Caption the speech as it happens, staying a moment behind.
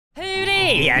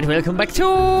Hey, and welcome back to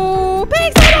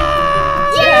PIXELMON!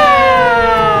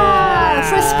 Yeah!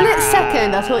 For a split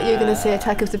second, I thought you were going to say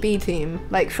Attack of the B Team.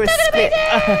 Like, for a split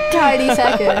tiny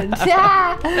second.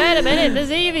 Yeah! Wait a minute,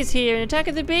 there's Evie's here in Attack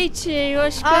of the B Team.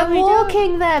 I'm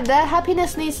walking them. Their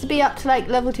happiness needs to be up to, like,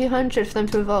 level 200 for them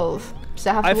to evolve.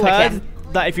 So I have to I've walk heard them.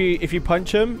 that if you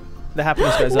punch them, the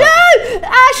happiness goes No! up.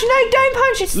 Ash, no, don't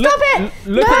punch it. Stop it.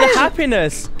 Look no. at the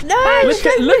happiness. No, Look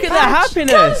at the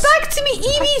happiness. Come back to me,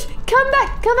 Evie's. Come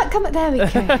back. There we go.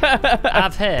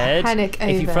 I've heard Panic if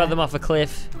you over. throw them off a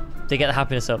cliff, they get the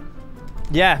happiness up.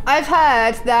 Yeah. I've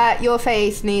heard that your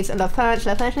face needs a love punch.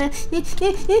 I can't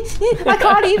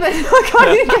even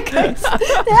get close.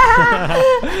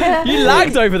 You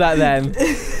lagged over that then.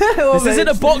 This isn't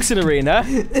a boxing arena.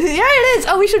 Yeah, it is.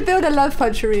 Oh, we should build a love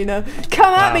punch arena.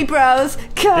 Come at me, bros.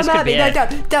 Come at me. No,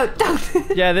 don't.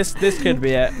 Yeah, this could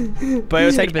be it. But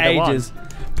it'll take ages.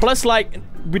 Plus, like,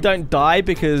 we don't die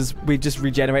because we just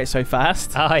regenerate so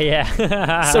fast. Oh,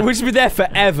 yeah. So we'll just be there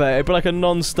forever. It'll be like a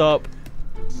non-stop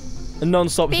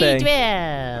thing.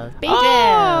 Beadwell.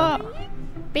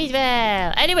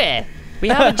 Anyway, we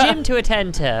have a gym to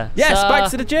attend to. Yes, so back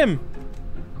to the gym.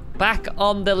 Back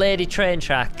on the lady train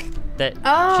track that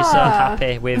she's so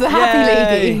happy with. The happy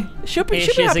lady. She'll be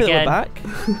Here she is happy again. back.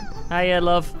 Hiya,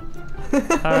 love. All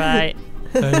right.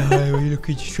 Hi, we're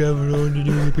looking to travel on the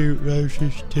new built road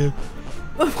system.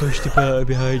 Push the button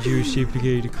behind you, simply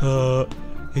get in the car.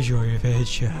 Enjoy your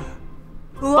adventure.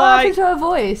 What happened to her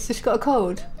voice? She's got a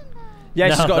cold. Yeah,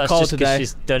 No, she's got a that's cold just 'cause today.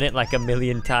 she's done it like a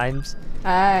million times. Oh.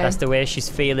 That's the way she's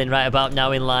feeling right about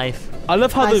now in life. I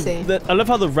love how I see. I love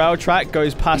how the rail track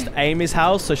goes past Amy's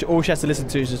house, so all she has to listen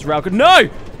to is just rail. No!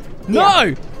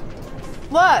 Yeah.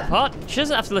 What? What? She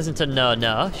doesn't have to listen to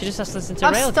no. She just has to listen to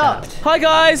I've rail stopped. Hi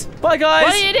guys! Bye guys!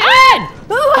 What are you doing?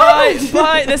 Oh, Bye!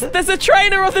 Bye! There's a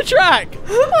trainer on the track!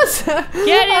 What's that?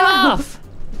 Get him off!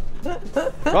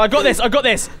 Right, I got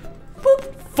this!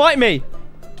 Boop. Fight me!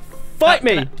 Fight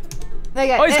me! There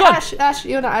you go. Oh, he's gone. Ash,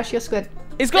 you're not Ash, you're Squid.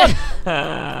 He's gone!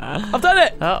 I've done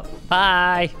it! Oh,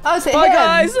 bye. Oh, so Bye him.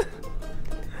 guys!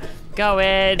 Go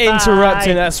in.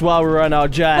 Interrupting bye. us while we're on our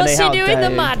journey. What's he How doing, dare the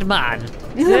you. madman?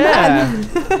 Yeah!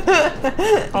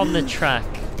 On the track.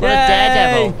 What a Yay!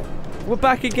 daredevil. We're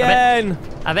back again!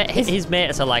 I bet his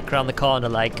mates are like around the corner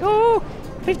like, oh,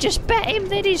 we've just bet him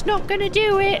that he's not going to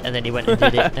do it. And then he went and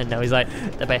did it. And now he's like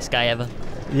the best guy ever.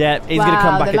 Yeah, he's Wow, gonna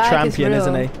come back the a lag is champion, real.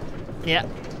 isn't he? Yeah.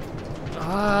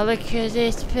 Oh, look at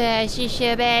this place. You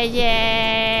should be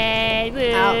I'm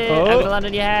going to land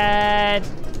on your head.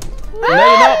 No, you're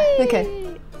not. Okay.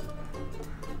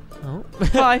 Oh.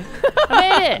 Bye.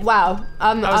 I made it. Wow.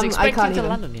 I was I expecting can't to even.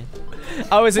 land on you.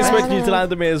 I was expecting you to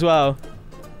land on me as well.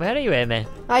 Where are you, Amy?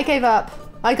 I gave up.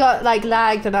 I got like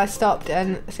lagged and I stopped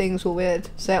and things were weird.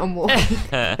 So I'm walking.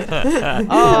 I'm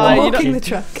Oh, walking the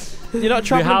truck. you're not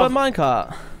traveling by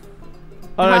minecart?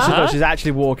 Oh no, she's Huh? not. She's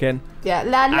actually walking. Yeah.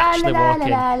 La la la Actually la la walking.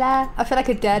 la la. I feel like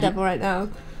a daredevil right now.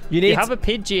 You need You have a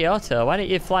Pidgey Auto. Why don't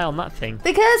you fly on that thing?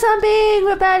 Because I'm being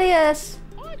rebellious.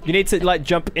 to like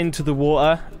jump into the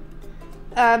water.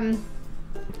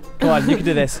 Come on, you can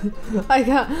do this. I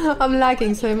can't. I'm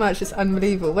lagging so much. It's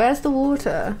unbelievable. Where's the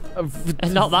water?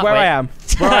 Not that Where way. I am.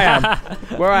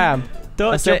 Where I am.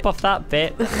 Don't That's jump it. off that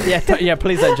bit. Yeah,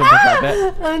 please don't jump off that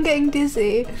bit. I'm getting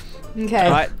dizzy. Okay.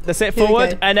 Right, that's it. Here we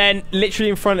Forward, go. and then literally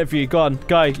in front of you. Go on,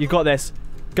 go. You got this.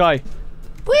 Go.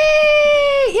 Whee!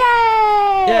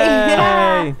 Yay!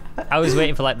 Yay! I was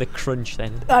waiting for like the crunch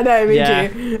then. I know, me Yeah.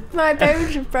 too. My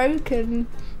bones are broken.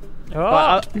 Oh,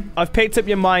 Right, I've picked up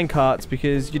your minecarts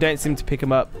because you don't seem to pick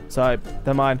them up, so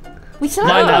they're mine. We still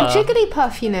No, haven't got no. our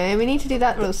Jigglypuff, you know. We need to do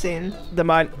that real soon. They're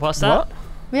mine. What's that? What?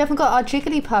 We haven't got our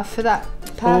Jigglypuff for that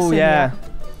person. Oh yeah.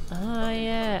 Oh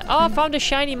yeah. Oh, I found a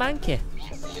shiny monkey.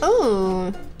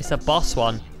 Oh. It's a boss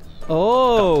one.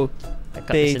 Oh. I got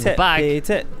this in Beat the it, bag. beat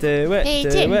it, do it,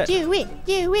 do it.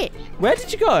 Do it. Where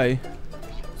did you go?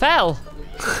 Fell.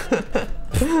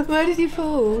 Where did you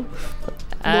fall?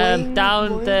 Boing, Down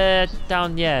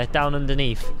boing. down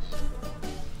underneath.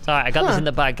 It's alright, I got this in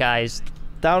the bag, guys.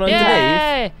 Down underneath.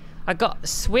 Yay! I got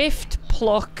Swift,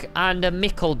 Pluck, and a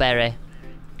Mickleberry.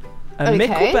 A Okay.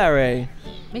 Mickleberry.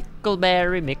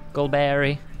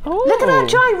 Mickleberry. Oh. Look at that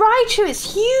giant Raichu.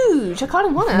 It's huge. I kind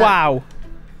of want it. Wow.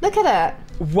 Look at it.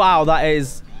 Wow, that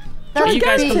is. That's Are you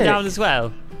guys big. come down as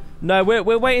well? No, we're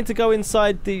waiting to go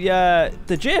inside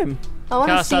the gym. I want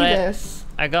to Can't see sell it. this.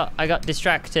 I got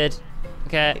distracted.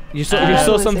 Okay. You saw I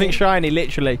wanna something see. shiny,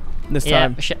 literally, this Yeah,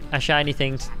 time. a shiny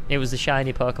thing. It was the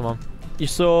shiny Pokemon. You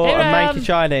saw Hey, a manky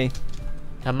shiny.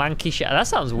 A monkey shiny. That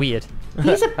sounds weird.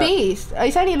 He's a beast. Oh,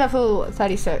 he's only level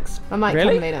 36. I might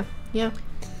Really? come later. Yeah.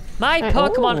 My Right.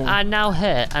 Pokemon Ooh. are now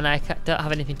hurt, and I don't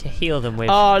have anything to heal them with.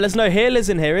 Oh, there's no healers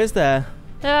in here, is there?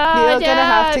 Oh, You're gonna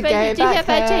have to but go you back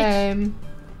disadvantage. home.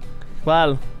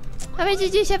 Well, I'm at a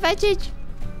disadvantage.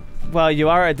 you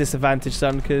are at a disadvantage,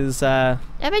 son, because I'm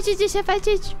at a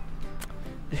disadvantage.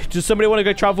 does somebody want to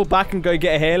go travel back and go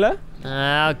get a healer?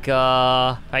 I'll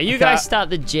go. Right, you Okay. guys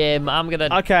start the gym. I'm gonna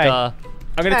Okay. go.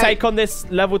 I'm going to Right. take on this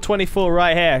level 24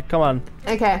 right here. Come on.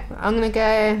 Okay, I'm gonna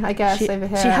go, I guess, over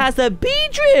here. She has a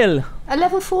B-drill. a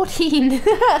level 14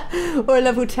 or a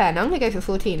level 10. I'm gonna go for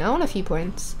 14. I want a few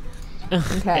points.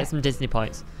 Okay. Get some Disney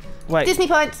points. Wait, Disney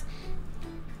points.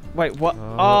 wait, what?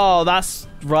 Oh, that's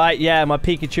right. Yeah, my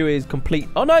Pikachu is complete.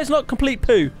 Oh, no, it's not complete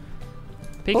poo.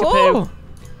 Peekapoo. Oh,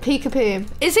 Peekapoo.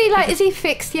 Is he like? Is he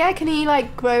fixed yet? Can he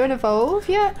like grow and evolve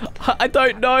yet? I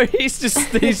don't know. He's just,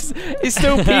 he's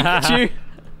still Pikachu.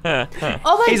 Oh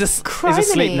my He's asleep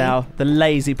criminy. now. The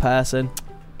lazy person.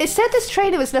 It said this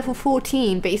trainer was level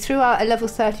 14, but he threw out a level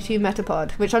 32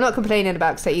 Metapod, which I'm not complaining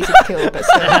about because they're easy to kill, but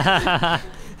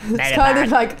still. It's kind of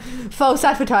like false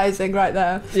advertising right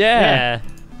there. Yeah. Yeah,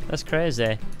 that's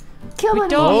crazy. Kill We my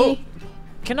don't- knee.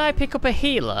 Can I pick up a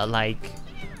healer? Like,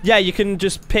 Yeah, you can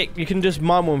just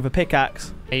mine one with a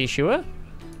pickaxe. are you sure?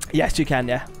 Yes, you can,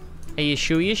 yeah. Are you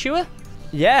sure? You sure?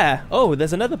 Yeah. Oh,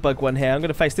 there's another bug one here. I'm going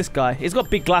to face this guy. He's got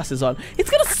big glasses on. He's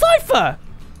got a cipher.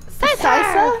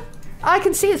 Cypher? I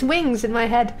can see its wings in my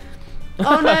head.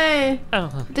 Oh no!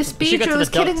 Oh, This We should go to Beedrill the is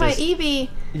killing my doctors. Eevee.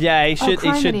 Yeah, he should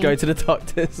criminy. go to the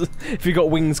doctors if you got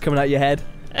wings coming out your head.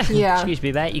 Yeah. Excuse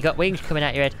me, mate. You got wings coming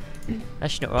out your head.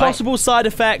 That's not right. Possible side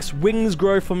effects: wings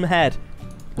grow from head.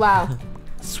 Wow.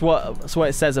 That's what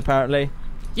it says apparently.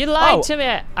 You lied Oh. to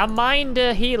me. I mined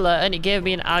a healer and it gave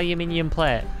me an aluminium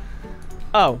plate.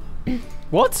 Oh,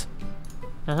 what?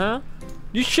 Uh-huh.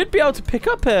 You should be able to pick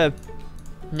up a.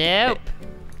 Nope.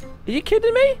 Are you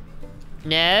kidding me?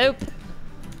 Nope.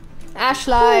 Ash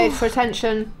lied for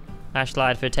attention. Ash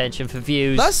lied for attention, for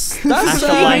views. That's Ash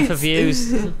got lied for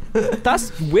views.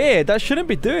 that's weird. That shouldn't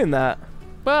be doing that.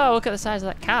 Whoa, look at the size of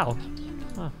that cow.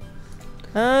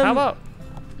 How about...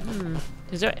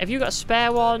 have you got a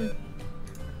spare one?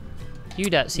 You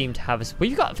don't seem to have a... Well,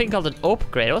 you've got a thing called an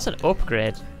upgrade. What's an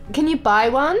upgrade? Can you buy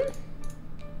one?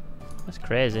 That's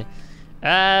crazy.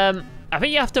 I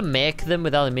think you have to make them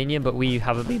with aluminium, but we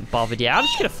haven't been bothered yet. I'm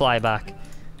just going to fly back.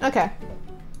 Okay.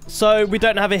 So we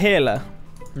don't have a healer.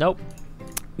 Nope.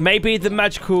 Maybe the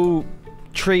magical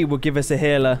tree will give us a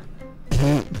healer.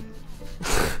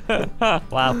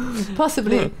 Wow.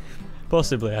 Possibly.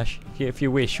 Possibly, Ash. If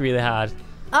you wish really hard.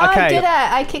 Oh, I Okay. did it.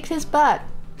 I kicked his butt.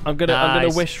 I'm gonna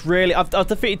Nice. wish really. I've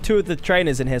defeated 2 of the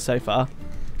trainers in here so far.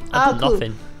 I've Oh, done cool.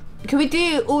 nothing. Can we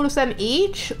do all of them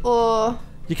each, or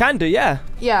You can do, yeah,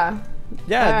 yeah?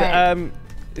 yeah. Alright.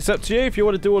 It's up to you if you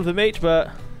want to do all of them each,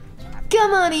 but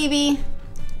Come on, Eevee.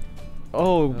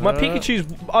 oh, my Pikachu's.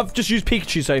 I've just used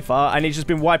Pikachu so far, and he's just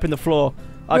been wiping the floor.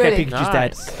 Okay, Really? Pikachu's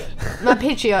Nice. dead. My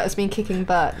Pidgeot has been kicking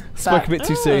butt. Spoke but a bit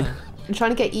too soon. I'm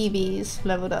trying to get Eevees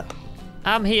leveled up.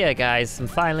 I'm here, guys. I'm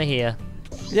finally here.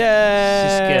 Yay!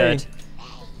 This is good.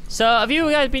 So, have you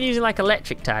guys been using like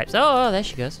electric types? Oh, there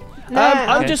she goes. No,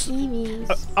 I'm okay. just-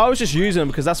 Eevees. I was just using them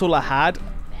because that's all I had,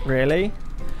 really.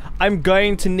 I'm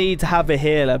going to need to have a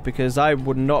healer because I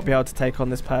would not be able to take on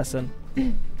this person.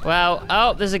 Well,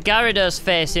 oh, there's a Gyarados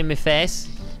face in my face.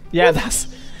 Yeah, that's.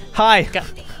 Hi.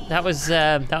 That was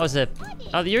a.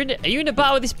 Oh, are you in a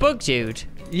battle with this bug, dude?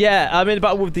 Yeah, I'm in a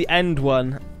battle with the end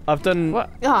one. I've done What?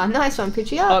 Oh, nice one,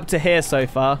 Pidgeot. up to here so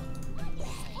far.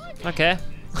 Okay.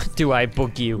 Do I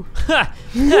bug you? Yeah.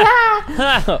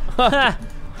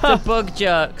 The bug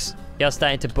jokes. You're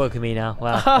starting to bug me now.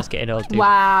 Wow, that's getting old, dude.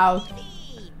 Wow.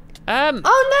 Oh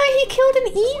Oh no, he killed an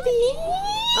Eevee.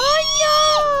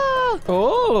 no!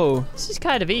 Oh. This is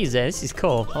kind of easy. This is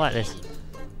cool. I like this.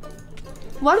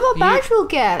 What about badge we'll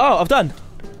get? Oh, I've done.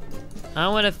 I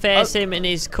want to face him in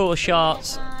his cool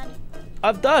shorts.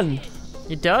 I've done.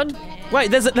 You done? Wait,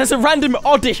 there's a random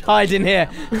oddish hiding here.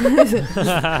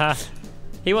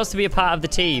 He wants to be a part of the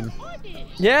team.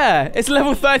 Yeah, it's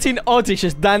level 13 oddish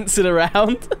just dancing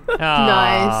around. Oh,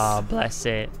 Nice. bless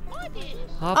it.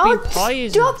 I've Oh, been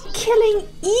poisoned. stop killing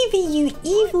Eevee, you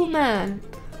evil man.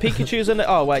 Pikachu's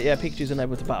oh wait, yeah, Pikachu's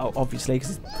unable to battle, obviously,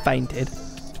 because it's fainted.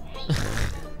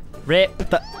 Rip.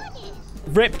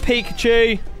 Rip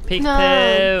Pikachu. Peekapoo. No.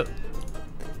 Yeah,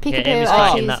 Peekapoo, Amy's I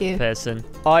fighting choose that you. person.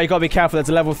 Oh, you gotta be careful. There's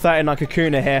a level 39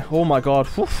 Kakuna here. Oh my god.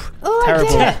 Oof. Oh, Terrible.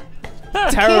 I did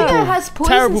it. Terrible. Kakuna has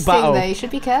poison Terrible sting battle. though. You should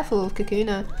be careful of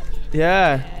Kakuna.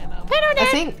 Yeah. I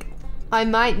think I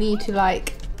might need to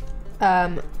like,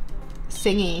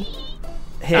 thingy.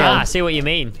 Here. Ah, I see what you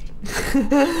mean.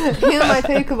 Heal my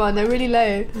Pokemon, they're really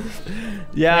low.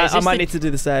 Yeah, Wait, I might need to do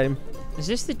the same. Is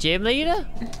this the gym leader?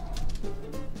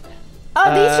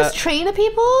 Oh, these just trainer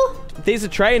people? These are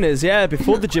trainers, yeah,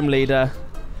 before the gym leader.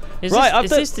 Is Right,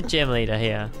 this the gym leader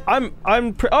here? Oh,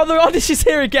 the Oddish is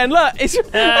here again. Look, it's.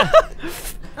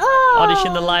 Oh. Oddish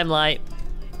in the limelight.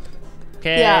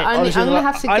 Okay. Yeah, I'm Oddish in the gonna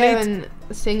have to go I need- and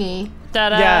singy.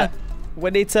 Ta-da. Yeah, we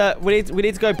need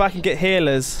to go back and get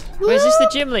healers. Wait, is this the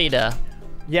gym leader?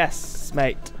 Yes,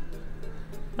 mate.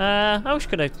 I was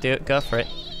gonna go for it.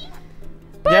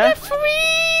 Yeah.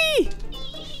 Free!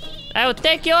 I'll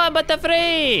take you on,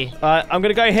 Butterfree! I'm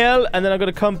gonna go heal, and then I'm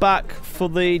gonna come back for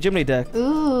the gym leader.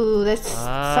 Ooh, there's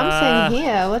something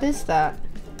here. What is that?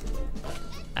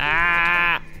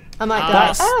 Ah! I might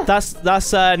die.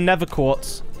 That's Nether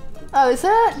quartz. Oh, is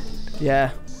it?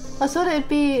 Yeah. I thought it'd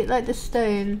be like the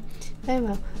stone. Oh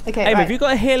well. Okay. Hey, right. have you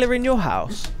got a healer in your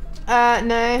house?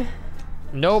 No.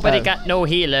 Nobody Oh. got no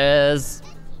healers.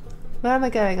 Where am I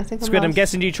going? I think I'm Squid, I'm lost.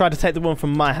 guessing you tried to take the one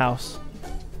from my house.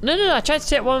 No, I tried to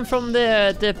take one from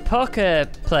the poker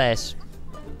place.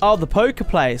 Oh, the poker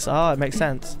place. Oh, it makes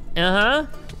sense. Uh-huh.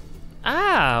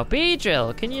 Ah,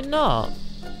 Beedrill, can you not?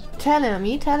 Tell him.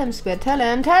 You tell him, Squid. Tell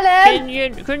him. Tell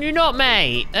him. Can you not,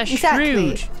 mate? That's Exactly.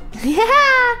 rude.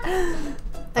 Yeah.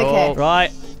 Okay. Oh.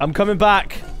 Right, I'm coming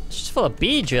back. It's just full of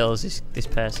Beedrills, this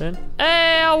person.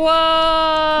 Hey, I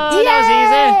won!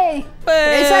 That was easy.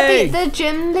 Is Hey! that the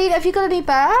gym leader? Have you got any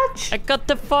badge? I got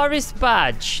the forest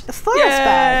badge. The forest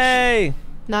badge. Yay!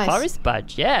 Nice. Forest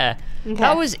badge, yeah. Okay.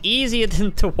 That was easier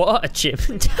than the water gym.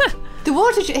 The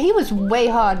water. He was way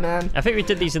hard, man. I think we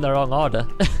did these in the wrong order.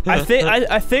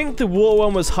 I think the water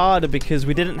one was harder because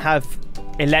we didn't have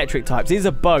electric types. These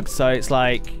are bugs, so it's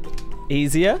like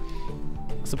easier,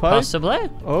 I suppose. Possibly.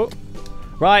 Oh,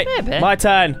 right, Maybe. my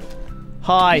turn.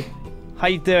 Hi, how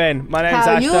you doing? My name's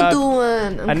How you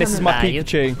Ashton, doing? and this is my coming.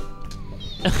 Pikachu.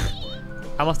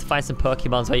 I'm off to find some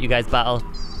Pokemons while you guys battle.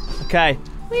 Okay,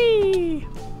 Whee!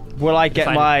 will I get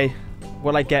Find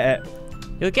Will I get it?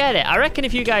 You'll get it. I reckon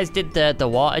if you guys did the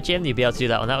water gym, you'd be able to do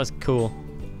that one. That was cool.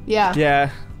 Yeah. Yeah.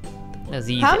 That was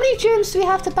easy. How many gyms do we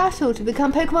have to battle to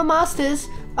become Pokemon Masters?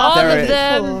 All After of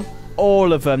them.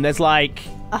 All of them. There's like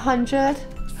 100.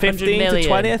 15 to million.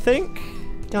 20, I think.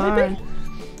 Darn.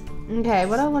 Okay,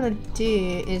 what I want to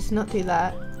do is not do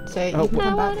that. So you can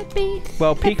come back.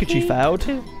 Well, Pikachu failed.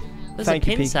 There's Thank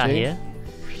a you, Pinsir Pikachu. here.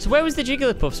 So where was the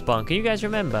Jigglypuff spawn? Can you guys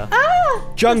remember?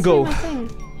 Ah! Jungle. That's my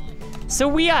thing. So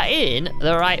we are in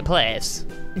the right place.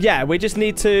 Yeah, we just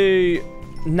need to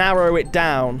narrow it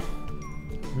down.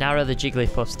 Narrow the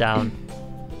Jigglypuffs down.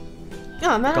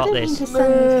 Oh man, Got I didn't this. mean to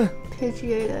send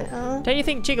Pidgeotto. Don't you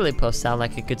think Jigglypuffs sound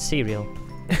like a good cereal?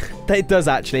 It does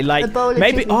actually. Like A bowl of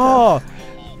maybe. Jigglypuff. Oh,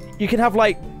 you can have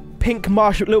like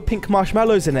little pink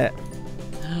marshmallows in it.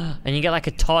 And you get like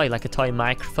a toy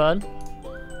microphone.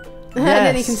 And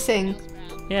then he Yes. can sing.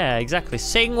 Yeah, exactly.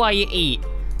 Sing while you eat.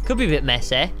 Could be a bit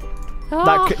messy.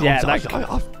 That could, yeah,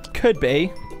 that could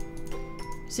be.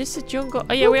 Is this a jungle?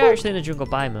 Oh yeah, we are actually in a jungle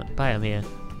biome here.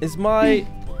 Is my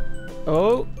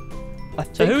oh? I So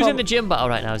think who's I'm- in the gym battle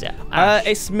right now? Is it Ash?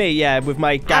 It's me. Yeah, with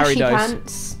my Ashy Gyarados.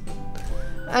 pants.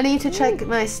 I need to check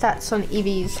my stats on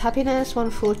Eevees. Happiness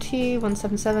 142,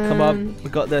 177. Come on, we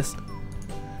got this.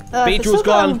 It's still Beedrill's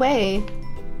got gone. away.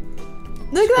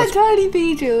 Look at that tiny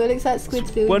Beedrill. It looks like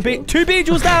Squid's Beedrill. Two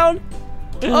Beedrills down.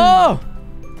 Oh,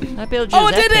 I built oh, I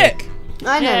yours did epic. it!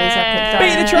 I know he's Yay. epic.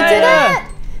 Beat the You trainer. did it!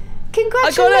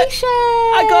 Congratulations!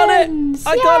 I got it!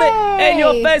 I got it! In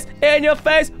your face! In your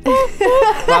face!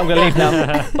 Well, I'm gonna leave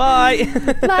now. Bye!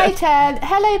 My turn.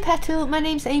 Hello, Petal. My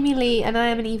name's Amy Lee, and I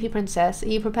am an Eevee princess. Are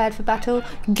you prepared for battle?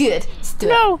 Good. Let's do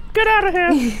No, get out of here!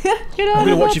 Get out I'm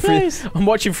gonna of watch my place! I'm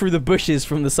watching through the bushes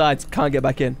from the sides. Can't get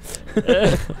back in.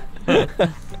 I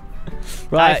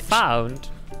Right. found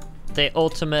the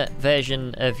ultimate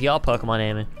version of your Pokemon,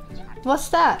 Amy. it. What's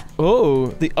that? Oh,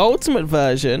 the ultimate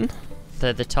version.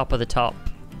 The top of the top.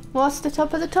 What's the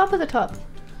top of the top of the top?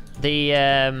 The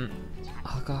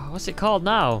oh god, what's it called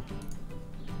now?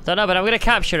 Don't know, but I'm gonna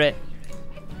capture it.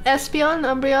 Espeon,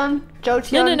 Umbreon,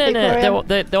 Jolteon, No.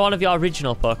 Vaporeon. They're one of your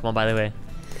original Pokemon, by the way.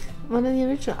 One of the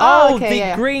original. Oh, okay, the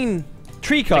yeah. green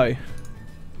Trico.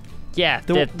 Yeah,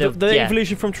 The yeah,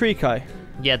 evolution from Trico.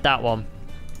 yeah, that one.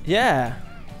 Yeah.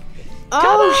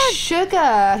 Oh,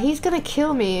 Sugar! He's gonna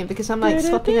kill me because I'm like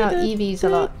swapping out Eevees a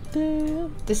lot.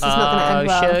 This is not gonna end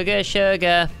well.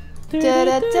 Sugar.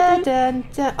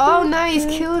 Da-da-da-da-da. Oh no, he's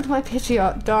killed my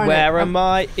Pidgeot. Darn Where it. are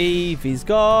my Eevees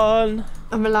gone?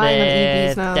 I'm relying on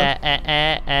Eevees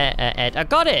now. I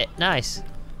got it. Nice.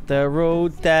 They're all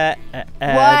dead.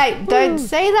 Wait, don't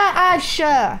say that,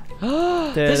 Asher.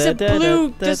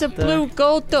 There's a blue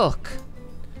gold duck.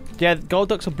 Yeah, gold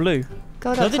ducks are blue.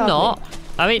 God, No, they're not.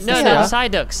 I mean, no, Yeah.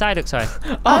 side duck, sorry.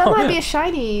 Oh, that might be a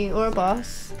shiny or a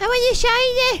boss. How are you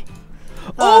shiny?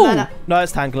 Oh! No,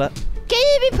 it's Tangler.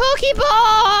 Give me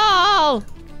Pokeball!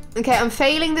 Okay, I'm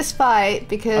failing this fight I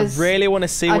because really want to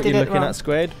see I what did you're it looking wrong. at,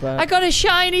 Squid. But... I got a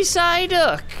shiny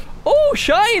Psyduck. Oh,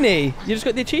 shiny! You just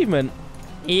got the achievement.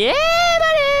 Yeah,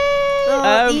 buddy.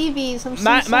 Oh, Eevees, I'm so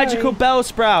sorry. Magical Bell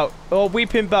Sprout or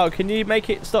Weeping Bell. Can you make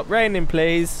it stop raining,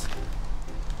 please?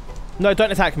 No,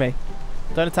 don't attack me.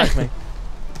 Don't attack me.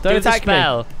 Don't attack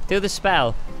me. Do the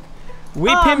spell.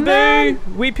 Weeping Boo,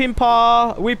 Weeping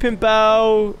Pa, Weeping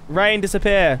Bell, rain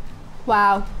disappear.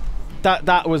 Wow.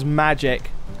 That was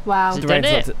magic. Wow. Is it The rain's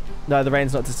done not no, the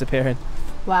rain's not disappearing.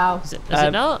 Wow. Is it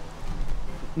not?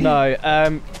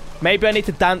 No. Maybe I need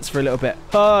to dance for a little bit.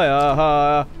 Ha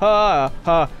ha ha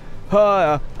ha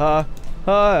ha ha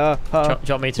ha ha. Do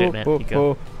you want me to do it, mate?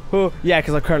 You go. Yeah,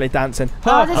 because I'm currently dancing.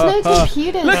 Oh, there's no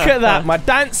computers. Look at that. My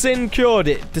dancing cured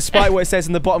it, despite what it says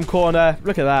in the bottom corner.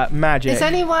 Look at that. Magic. Is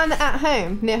anyone at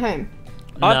home? Near home?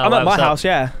 I'm at my house,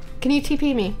 yeah. Can you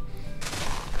TP me?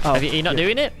 Oh, Are you not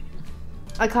doing it?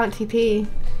 I can't TP.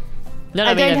 No,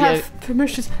 I don't have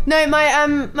permissions. No, my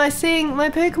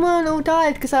Pokemon all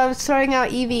died because I was throwing out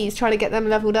EVs trying to get them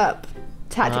leveled up.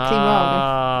 Tactically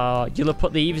wrong. You'll have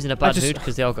put the Eevees in a bad mood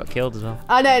because they all got killed as well.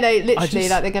 I know, literally,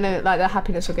 like they're gonna, like their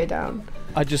happiness will go down.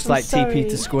 I just TP'd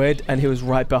to Squid and he was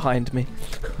right behind me.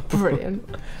 Brilliant.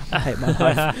 I hate my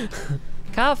life.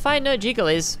 Can't find no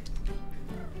Jigglies.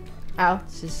 Ow.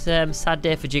 It's just sad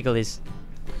day for Jigglies.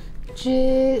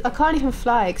 I can't even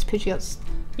fly because Pidgeot's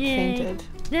fainted.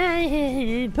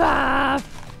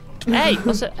 Hey,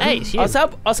 what's it? Hey, it's you. I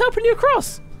was helping you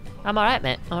across. I'm alright,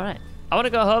 mate. Alright. I want to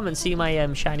go home and see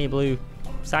my shiny blue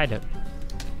Psyduck.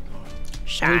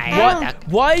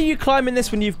 Why are you climbing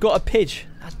this when you've got a Pidge?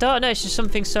 I don't know. It's just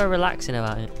something so relaxing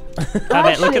about it. Oh,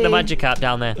 mate, look at the Magikarp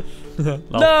down there.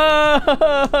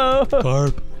 No!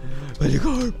 Carp. Where's the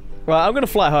carp? Right, I'm going to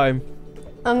fly home.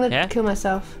 I'm gonna kill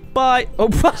myself. Bye. Oh,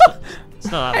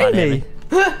 it's not that bad, Amy.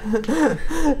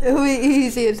 It'll be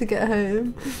easier to get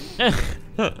home.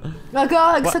 Oh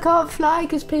god, because I can't fly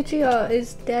because Pidgeot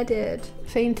is deaded.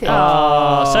 Fainted.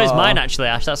 Oh, so is mine actually,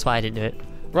 Ash. That's why I didn't do it.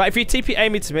 Right, if you TP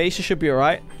Amy to me, she should be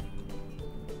alright.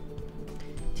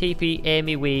 TP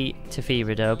Amy Wee to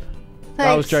Fever Dub. Thanks.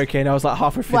 I was joking. I was like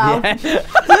halfway through Wow. the air.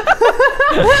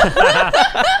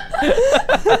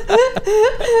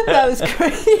 That was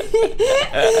crazy.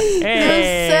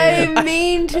 You're so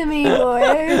mean to me,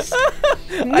 boys.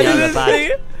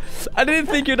 I didn't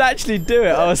think you'd actually do it.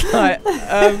 I was like,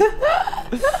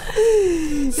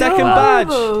 second badge.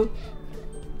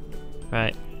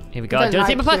 Right, here we go. Do you want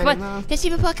to see my Pokemon? Do you want to see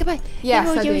my Pokemon? Yes,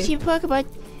 I do. You do. see my Pokemon?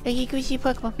 Okay, go see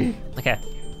Pokemon. Okay,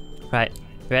 right.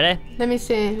 Ready? Let me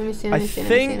see. I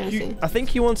think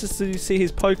he wants us to see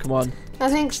his Pokemon. I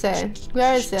think so.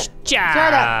 Where is it?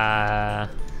 Ja.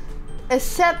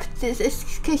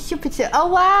 Oh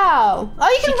wow! Oh,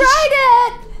 you can ride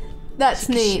it. That's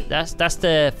neat. That's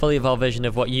the fully evolved version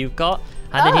of what you've got.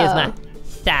 And then here's my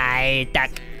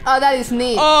Psyduck. Oh, that is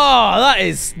neat. Oh, that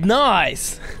is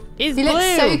nice. He's He blue.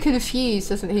 looks so confused,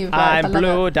 doesn't he? with life? I'm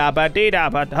blue, dabba dee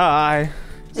dabba die.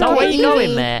 So where are you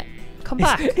going, mate? Come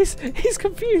back. He's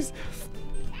confused.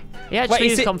 He actually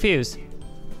is confused.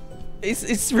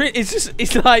 It's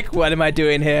like, what am I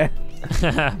doing here?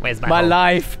 Where's My home?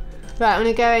 life. Right, I'm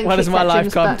gonna go and What kick does my that life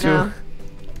gym's come butt to? now.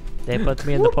 They put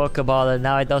me in the Pokeball and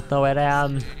now I don't know where I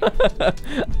am.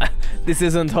 This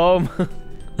isn't home.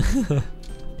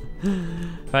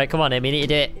 Right, come on, Amy, you need to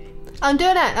do it. I'm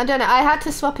doing it. I had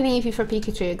to swap an Eevee for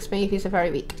Pikachu because my Eevees are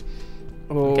very weak.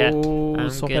 Okay, Oh, I'm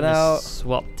swap it gonna out.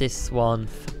 swap this one.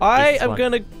 For I this am one.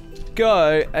 gonna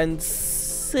go and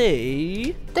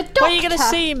see The doctor. What are you gonna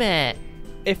see, mate?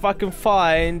 if I can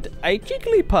find a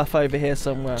Jigglypuff over here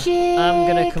somewhere. I'm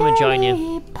gonna come and join you.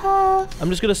 Jigglypuff. I'm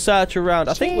just gonna search around.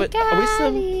 I think are we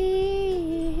still?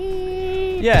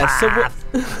 Yeah, so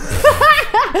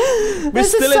There's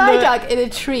still a in the- Psyduck in a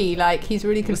tree, like he's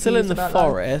really we're confused. still in the about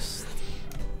forest.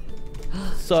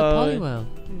 It's a So Poliwhirl.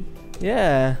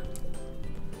 yeah.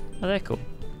 Oh, they're cool.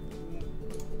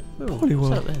 Poliwhirl.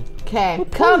 What's up there? that. Okay,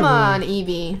 come on,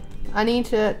 Eevee. I need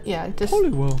to, just.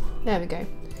 Poliwhirl. There we go.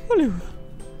 Poliwhirl.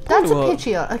 That's a Poliwhirl.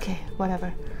 Pidgeot. Okay,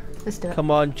 whatever. Let's do it.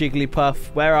 Come on, Jigglypuff.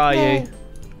 Where are you?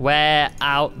 Where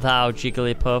art thou,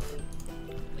 Jigglypuff?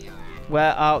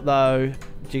 Where art thou,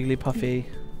 Jigglypuffy?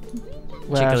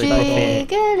 Where art thou?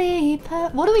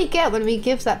 Jigglypuff. What do we get when we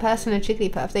give that person a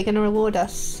Jigglypuff? They're gonna reward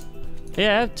us.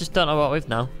 Yeah, just don't know what we've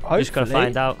now. Just gotta Hopefully.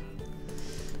 find out.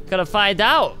 Gotta find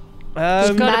out.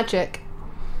 Just gotta- Magic.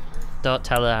 Don't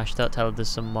tell her, Ash. Don't tell her there's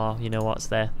some more. You know what's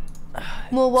there.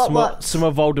 More what? Some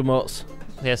more Voldemorts.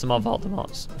 Yeah, some more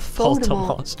Voldemorts.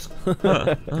 Voldemort.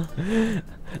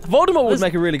 Voldemort would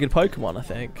make a really good Pokemon, I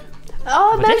think.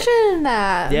 Oh, imagine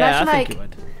that. Yeah, Imagine I think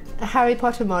like it would. a Harry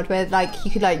Potter mod where like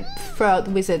you could like throw out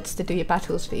the wizards to do your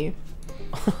battles for you.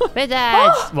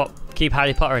 Wizards! What? Keep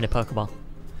Harry Potter in a Pokemon.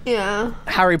 Yeah.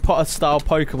 Harry Potter style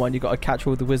Pokemon, you got to catch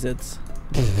all the wizards.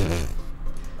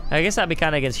 I guess that'd be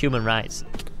kind of against human rights.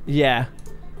 Yeah.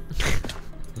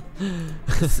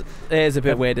 It is a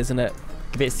bit weird, isn't it?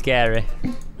 A bit scary.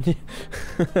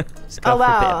 Oh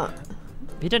wow.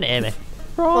 You done it, Amy.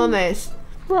 Almost.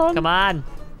 Wrong. Come on.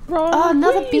 Wrong. Oh,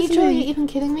 another Beedrill? Are you even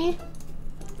kidding me?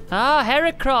 Oh,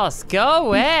 Heracross, go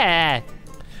away.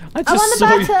 I won the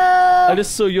battle! I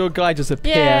just saw your guy just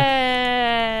appear. Yay!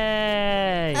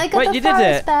 I got Wait, the you did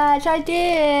forest it. badge. I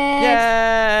did.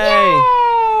 Yay!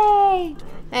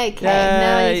 Yay! Okay,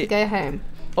 now I need to go home.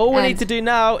 All we need to do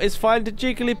now is find a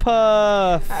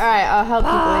Jigglypuff. Alright, I'll help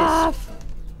you boys.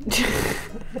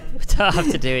 We don't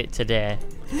have to do it today.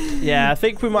 Yeah, I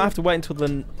think we might have to wait until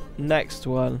the next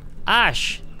one.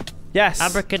 Ash, Yes.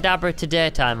 abracadabra today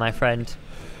time, my friend.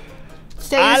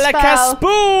 Say your Alaka spell.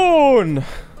 spoon.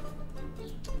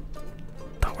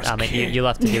 Damn it, you'll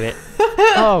have to do it.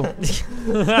 Oh.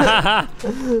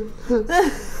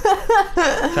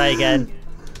 Try again.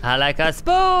 I like a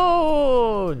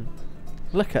spoon.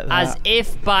 Look at that. As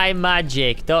if by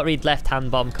magic. Don't read left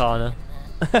hand bottom corner.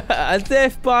 As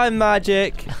if by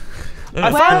magic. Where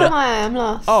am I? I'm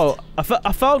lost. Oh, I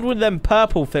found one of them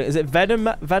purple things. Is it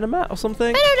Venomat or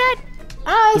something? Oh,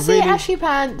 I The see really- Ashy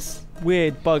Pants.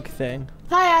 Weird bug thing.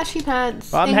 Hi, Ashy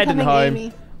Pants. Well, I'm heading Incoming home.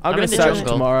 Amy. I'm going in to the search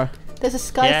jungle. tomorrow. There's a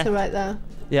Skyther Yeah. right there.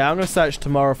 Yeah, I'm going to search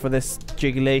tomorrow for this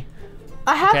Jiggly.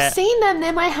 I have Okay. seen them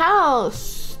near my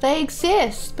house. They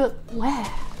exist, but where?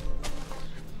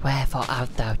 Wherefore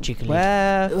art thou, Jiggly?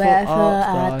 Wherefore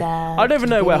art thou, I don't even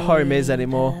know where home Jiggly? is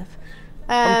anymore.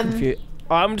 I'm confused.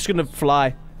 I'm just going to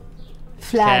fly.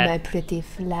 Fly, Okay. my pretty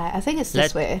fly. I think it's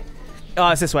this way. Oh,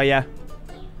 it's this way, yeah.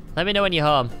 Let me know when you're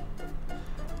home.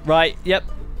 Right, yep.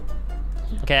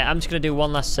 Okay, I'm just going to do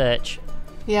one last search.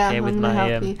 Yeah, Okay, I'm with gonna my,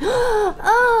 help you.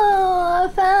 Oh,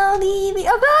 I found Eevee. I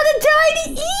found a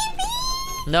tiny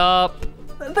Eevee! Nope.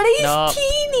 But he's No.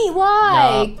 teeny.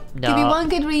 Why? No. Give me No. one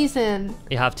good reason.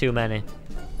 You have too many.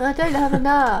 I don't have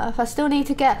enough. I still need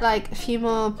to get like a few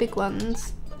more big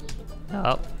ones.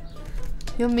 Nope.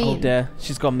 You're Oh mean. dear,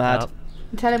 she's gone mad. Nope.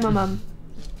 I'm telling my mum.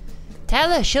 Tell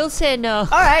her, she'll say no.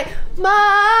 Alright,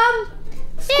 Mum!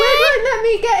 Squid won't let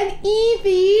me get an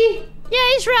Eevee Yeah,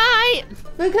 he's right.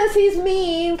 because he's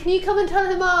mean. Can you come and tell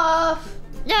him off?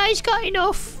 Yeah, he's got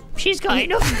enough. She's got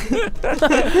enough.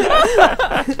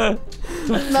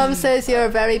 Mum says you're a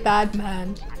very bad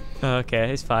man.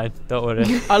 Okay, it's fine. Don't worry.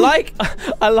 I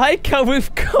like how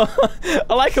we've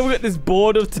got this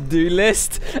board of to-do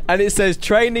list and it says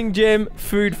training gym,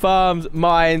 food farms,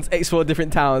 mines, explore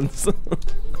different towns.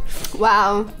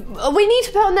 Wow. We need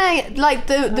to put on there like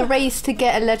the race to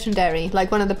get a legendary,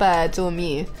 like one of the birds or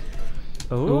Mew.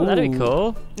 Ooh, that'd be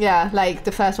cool. Yeah, like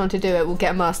the first one to do it will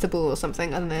get a Master Ball or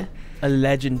something, I don't know. A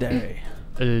legendary.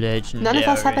 Legendary. None of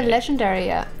us have a legendary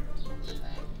yet.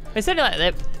 It's only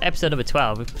like episode number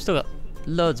 12. We've still got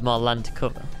loads more land to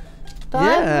cover. But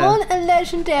Yeah. I want a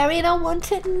legendary and I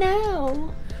want it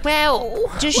now. Well,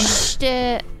 just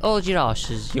hold your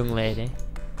horses, young lady.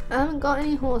 I haven't got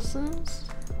any horses.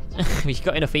 You've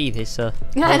got enough Eevees, so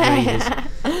hold your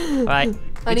Eevees. Right,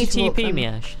 I would you need to walk TP them. me,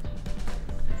 Ash?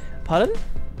 Pardon?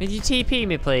 Would you TP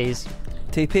me, please?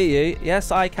 TP you?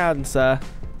 Yes, I can, sir.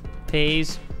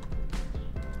 Please.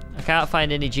 I can't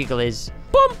find any jigglies.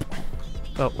 Bump!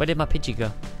 Oh, where did my Pidgey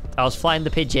go? I was flying the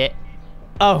Pidgeot.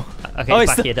 Oh. Okay, Oh,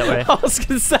 it's it's back here, don't worry. I was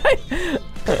gonna say.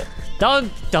 Don't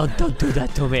do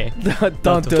that to me.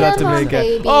 Don't do that to Come me on, again.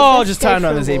 baby, Oh, let's just go turn for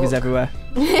around. a There's Eevees walk. everywhere.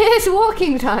 It's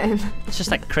walking time. It's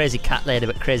just like crazy cat lady,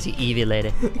 but crazy Eevee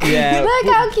lady. Yeah.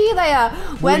 Look how cute they are.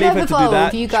 When leave they've her to do evolved,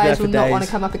 that. you She'll be there guys for will not want to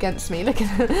days. come up against me. Look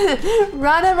at them.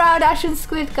 Run around Ash and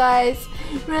Squid, guys.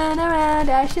 Run around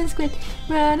Ash and Squid.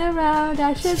 Run around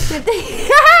Ash and Squid.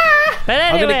 But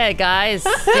anyway, guys,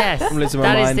 yes, I'm losing my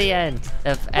that is mind. the end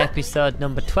of episode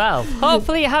number 12.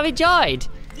 Hopefully you have enjoyed.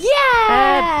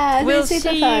 Yeah! We'll this is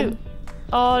super see fun. you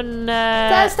on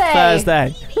Thursday.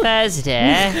 Thursday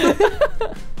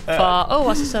for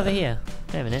what's this over here?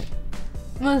 Wait a minute.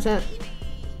 What is it?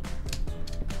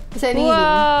 Is it an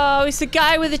Eevee? Whoa, it's the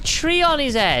guy with a tree on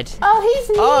his head. Oh, he's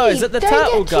neat. Oh, is it the Don't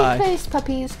turtle get guy? Too close,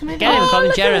 puppies. Come over. Get him, call him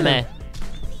look at Jeremy.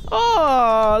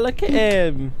 Oh, look at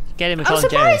him. get him a I'm call him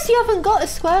Jeremy. surprised you haven't got a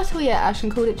Squirtle yet, Ash,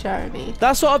 and called it Jeremy.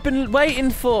 That's what I've been waiting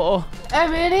for. Oh,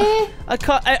 really?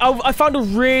 I found a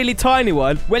really tiny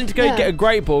one. Went to go get a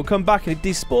great ball, come back and it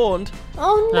despawned.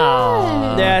 Oh, no.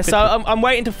 Aww. Yeah, so I'm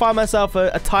waiting to find myself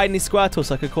a tiny Squirtle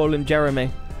so I could call him Jeremy.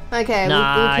 Okay,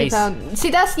 we'll keep out. See,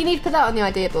 you need to put that on the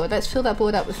idea board. Let's fill that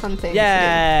board up with fun things.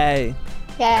 Yay!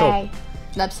 Yay. Cool.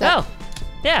 That's it. Well,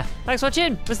 yeah, thanks for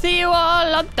watching. We'll see you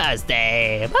all on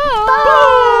Thursday. Bye.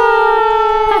 Bye.